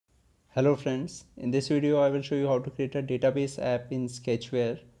Hello friends, in this video I will show you how to create a database app in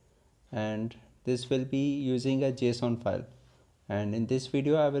Sketchware, and this will be using a JSON file. And in this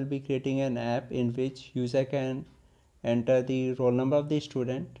video I will be creating an app in which user can enter the roll number of the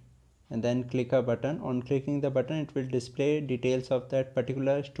student and then click a button. On clicking the button it will display details of that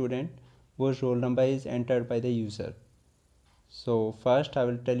particular student whose roll number is entered by the user. So first I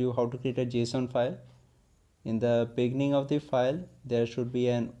will tell you how to create a JSON file. In the beginning of the file there should be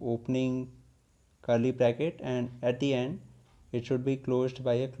an opening curly bracket, and at the end it should be closed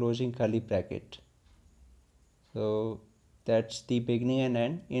by a closing curly bracket. So that's the beginning and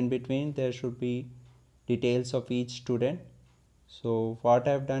end. In between there should be details of each student. So what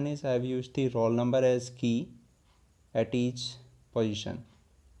I have done is I have used the roll number as key at each position.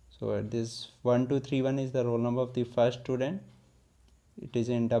 So at this 1231 is the roll number of the first student. It is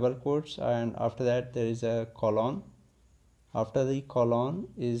in double quotes, and after that there is a colon. After the colon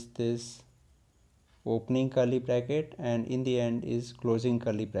is this opening curly bracket, and in the end is closing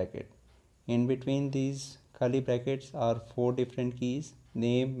curly bracket. In between these curly brackets are four different keys: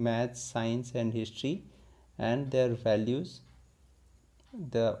 name, math, science and history, and their values.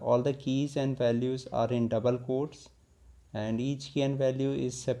 All the keys and values are in double quotes, and each key and value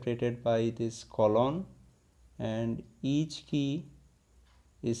is separated by this colon, and each key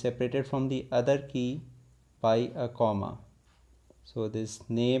is separated from the other key by a comma. So this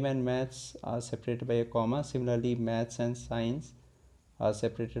name and maths are separated by a comma. Similarly, maths and science are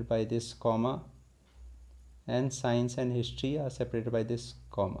separated by this comma, and science and history are separated by this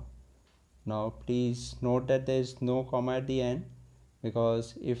comma. Now please note that there is no comma at the end,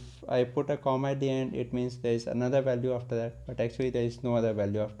 because if I put a comma at the end it means there is another value after that, but actually there is no other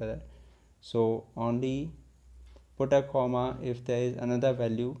value after that. So only put a comma if there is another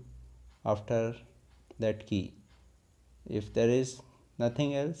value after that key. If there is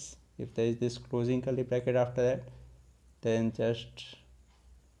nothing else, if there is this closing curly bracket after that, then just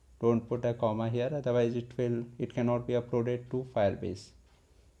don't put a comma here, otherwise it cannot be uploaded to Firebase.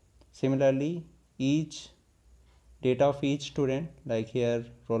 Similarly, each data of each student, like here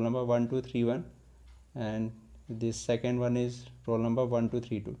roll number 1231 and this second one is roll number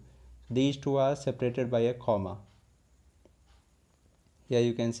 1232, these two are separated by a comma. Here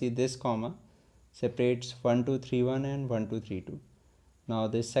you can see this comma separates 1231 and 1232. Now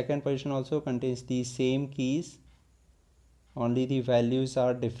this second position also contains the same keys, only the values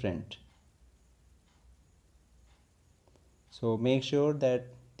are different. So make sure that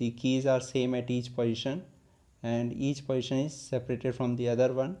the keys are same at each position, and each position is separated from the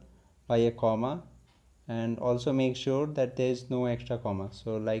other one by a comma, and also make sure that there is no extra comma.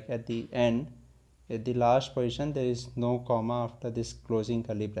 So like at the end, at the last position there is no comma after this closing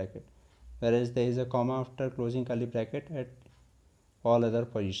curly bracket, whereas there is a comma after closing curly bracket at all other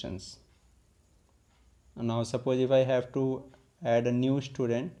positions. Now suppose if I have to add a new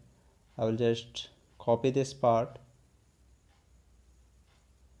student, I will just copy this part,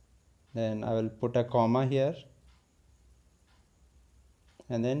 then I will put a comma here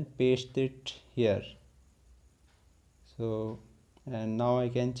and then paste it here. So and now I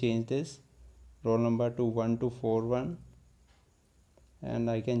can change this roll number to 1241,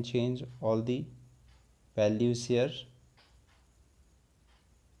 and I can change all the values here.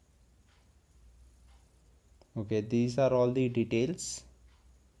 Okay, these are all the details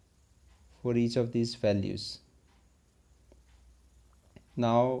for each of these values.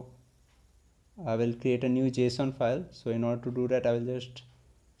 Now I will create a new JSON file. So in order to do that, I will just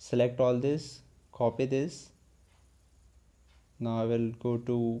select all this, copy this. Now I will go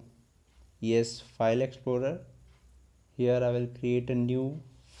to ES File Explorer. Here I will create a new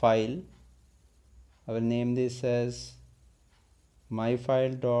file. I will name this as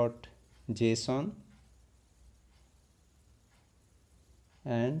myfile.json,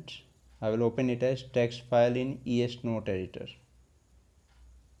 and I will open it as text file in ES Note Editor.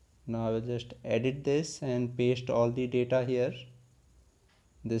 Now I will just edit this and paste all the data here.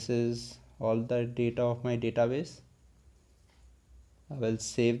 This is all the data of my database. I will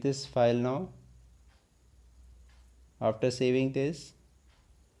save this file now. After saving this,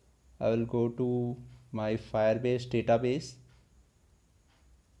 I will go to my Firebase database.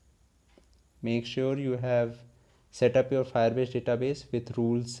 Make sure you have set up your Firebase database with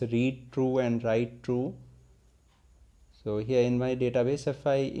rules read true and write true. So here in my database, if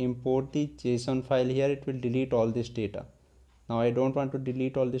I import the JSON file here, it will delete all this data. Now I don't want to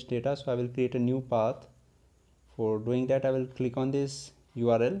delete all this data, so I will create a new path. For doing that, I will click on this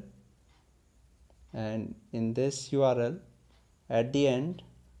URL, and in this URL at the end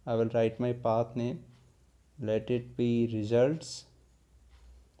I will write my path name. Let it be results,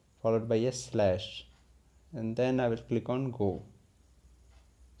 followed by a slash, and then I will click on go.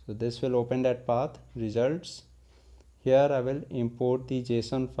 So this will open that path, results. Here I will import the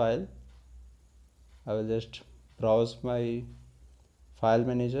JSON file. I will just browse my file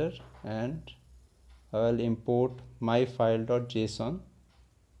manager and I will import my file.json.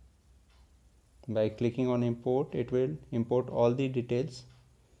 By clicking on import, it will import all the details.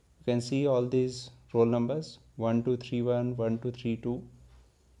 You can see all these roll numbers 1231, 1232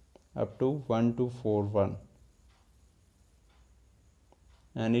 up to 1241,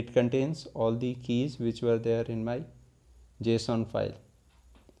 and it contains all the keys which were there in my JSON file.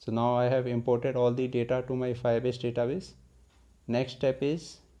 So now I have imported all the data to my Firebase database. Next step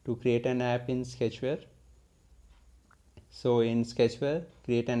is to create an app in Sketchware. So in Sketchware,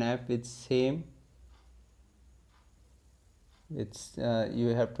 create an app with same,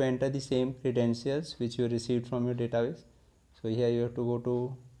 you have to enter the same credentials which you received from your database. So here you have to go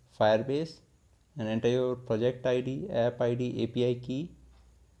to Firebase and enter your project ID, app ID, API key,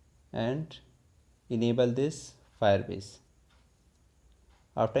 and enable this Firebase.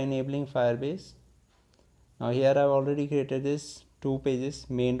 After enabling Firebase, now here I have already created this two pages,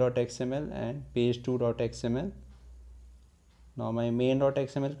 main.xml and page2.xml. Now my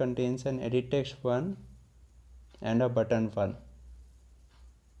main.xml contains an edit text 1 and a button 1.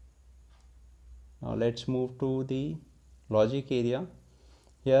 Now let's move to the logic area.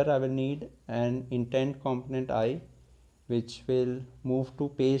 Here I will need an intent component I, which will move to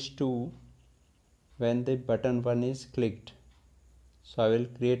page 2 when the button 1 is clicked. So I will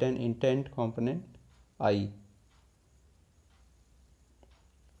create an intent component I.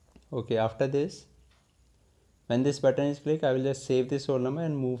 Okay, after this, when this button is clicked, I will just save this roll number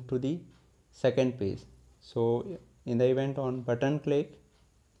and move to the second page. So in the event on button click,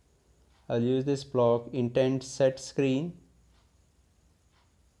 I'll use this block intent set screen,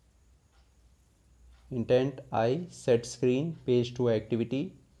 intent I set screen page 2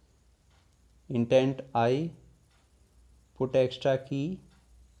 activity, intent I put extra key,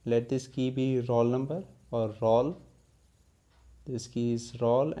 let this key be roll number or roll. This key is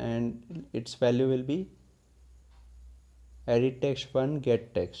roll and its value will be edit text 1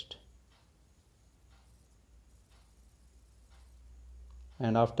 get text.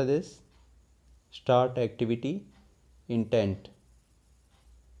 And after this, start activity intent.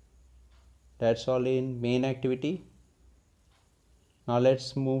 That's all in main activity. Now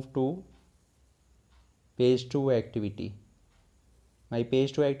let's move to page 2 activity. My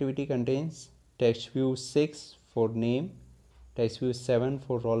page 2 activity contains text view 6 for name, text view 7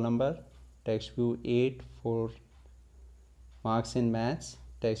 for roll number, text view 8 for marks in maths,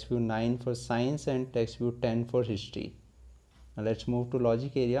 text view 9 for science, and text view 10 for history. Now let's move to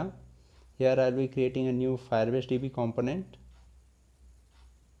logic area. Here I'll be creating a new Firebase DB component.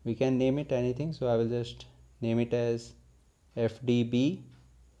 We can name it anything, so I will just name it as FDB.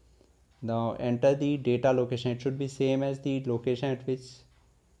 Now enter the data location. It should be same as the location at which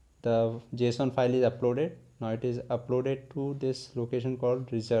the JSON file is uploaded. Now it is uploaded to this location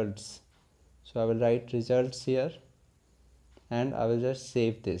called results. So I will write results here and I will just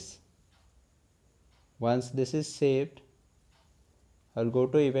save this. Once this is saved, I will go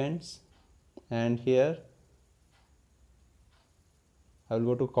to events and here I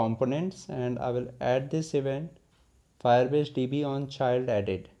will go to components and I will add this event Firebase DB on child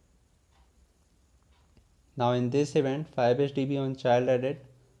added. Now in this event Firebase DB on child added,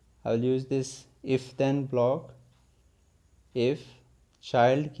 I will use this if then block. If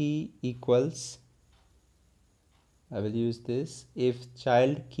child key equals, I will use this if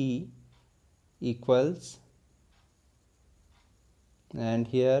child key equals, and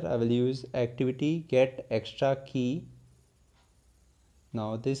here I will use activity get extra key.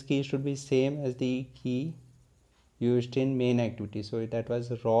 Now this key should be same as the key used in main activity, so that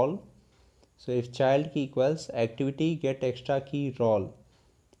was roll. So if child key equals activity get extra key roll,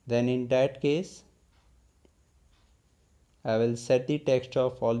 then in that case I will set the text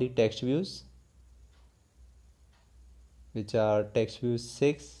of all the text views, which are text view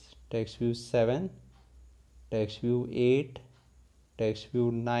 6, text view 7, text view 8, text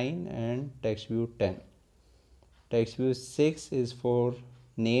view 9, and text view 10. Text view 6 is for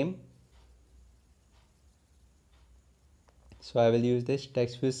name, so I will use this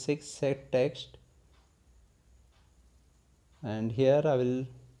text view 6 set text, and here I will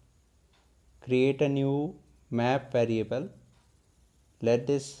create a new map variable. Let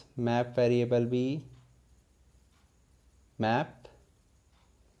this map variable be map,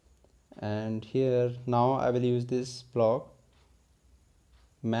 and here now I will use this block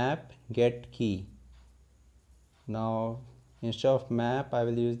map get key. Now instead of map I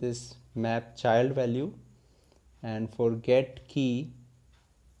will use this map child value, and for get key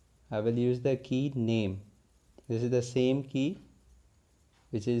I will use the key name. This is the same key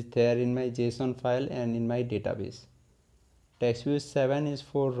which is there in my JSON file and in my database. Text view 7 is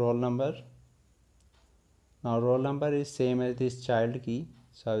for roll number. Now roll number is same as this child key,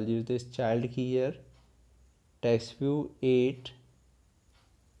 so I will use this child key here. Text view 8,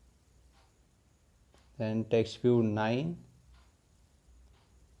 then text view 9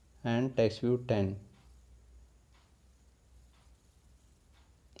 and text view 10.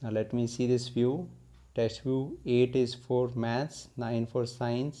 Now let me see this view. Text view 8 is for maths, 9 for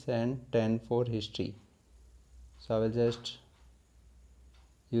science and 10 for history. So I will just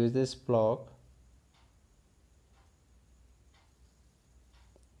use this block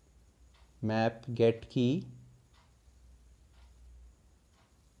map get key,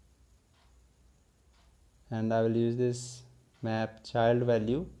 and I will use this map child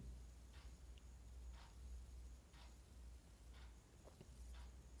value,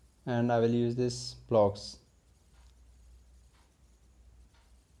 and I will use this blocks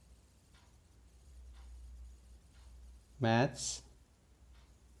maths,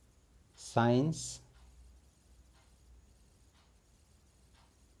 science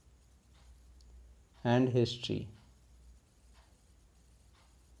and history.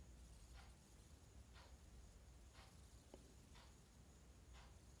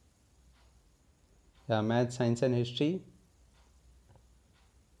 Yeah, math, science and history.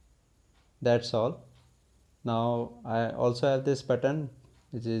 That's all. Now I also have this button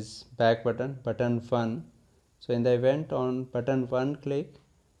which is back button, button 1. So in the event on button 1 click,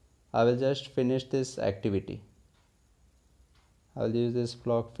 I will just finish this activity. I will use this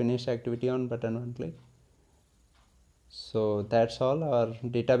block finish activity on button 1 click. So that's all, our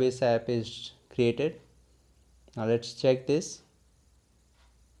database app is created. Now let's check this.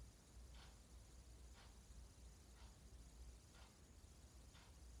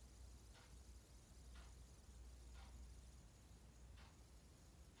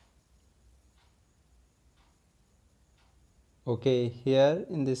 Okay, here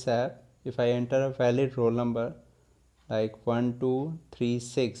in this app, if I enter a valid roll number like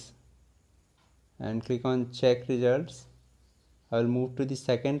 1236 and click on check results, I will move to the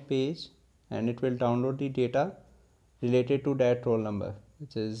second page and it will download the data related to that roll number,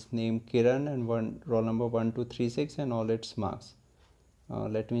 which is name Kiran and roll number 1236 and all its marks.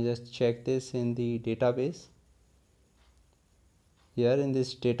 Let me just check this in the database. Here in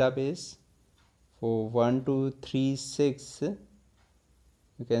this database for 1236, you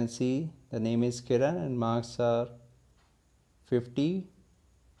can see the name is Kiran and marks are 50,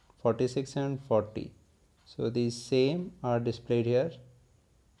 46 and 40. So these same are displayed here.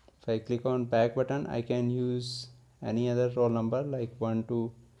 If I click on back button, I can use any other roll number like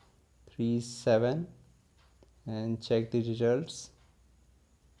 1237 and check the results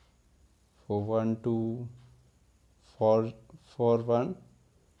for 1241,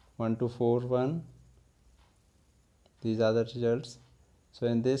 1241. These are the results. So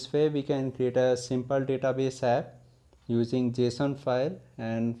in this way we can create a simple database app using JSON file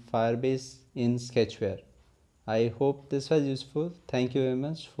and Firebase in Sketchware. I hope this was useful. Thank you very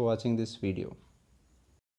much for watching this video.